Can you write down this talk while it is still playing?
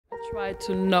Try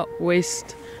to not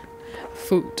waste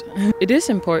food. It is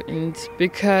important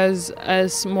because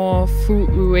as more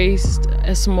food we waste,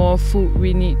 as more food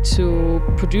we need to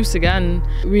produce again.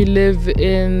 We live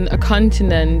in a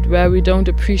continent where we don't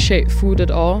appreciate food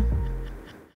at all.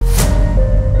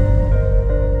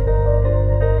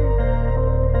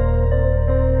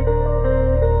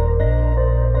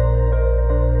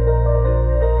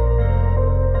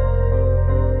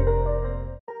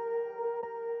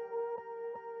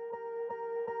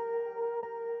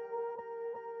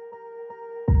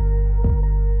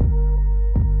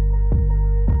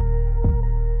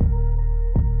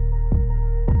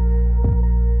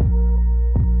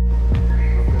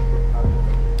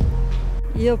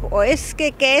 Ich habe alles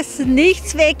gegessen,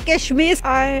 nichts weggeschmissen.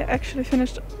 I actually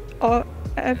finished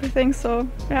everything, so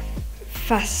yeah.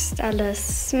 Fast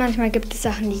alles. Manchmal gibt es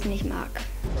Sachen, die ich nicht mag.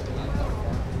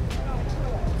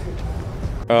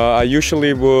 I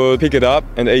usually would pick it up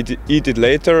and eat it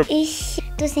later. Ich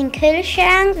tue es in den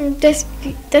Kühlschrank.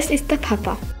 Das ist der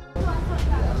Papa.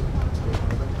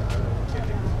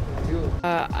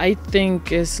 I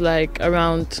think it's like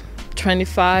around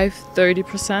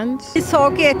 25–30%. Ich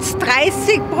sage jetzt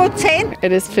 30%.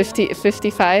 It is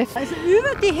 55. Also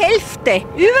über die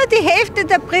Hälfte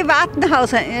der privaten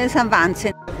Haushalte. Das ist ein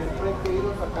Wahnsinn.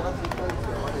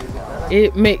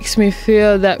 It makes me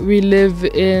feel that we live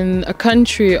in a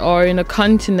country or in a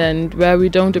continent where we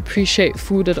don't appreciate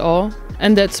food at all.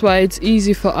 And that's why it's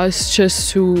easy for us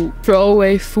just to throw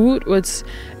away food what's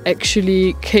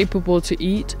actually capable to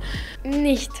eat.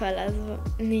 Nicht toll, also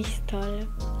nicht toll.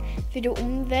 Für die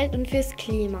Umwelt und fürs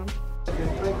Klima.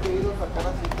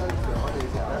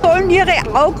 Sollen ihre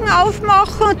Augen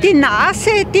aufmachen, die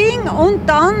Nase und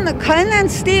dann können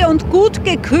sie die und gut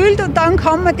gekühlt und dann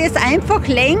kann man das einfach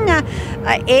länger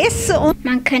essen. Und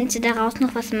man könnte daraus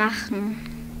noch was machen.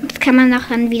 Das kann man auch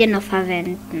dann wieder noch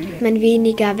verwenden. Man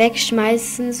weniger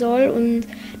wegschmeißen soll und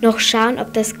noch schauen,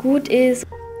 ob das gut ist.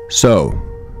 So,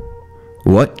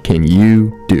 what can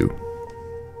you do?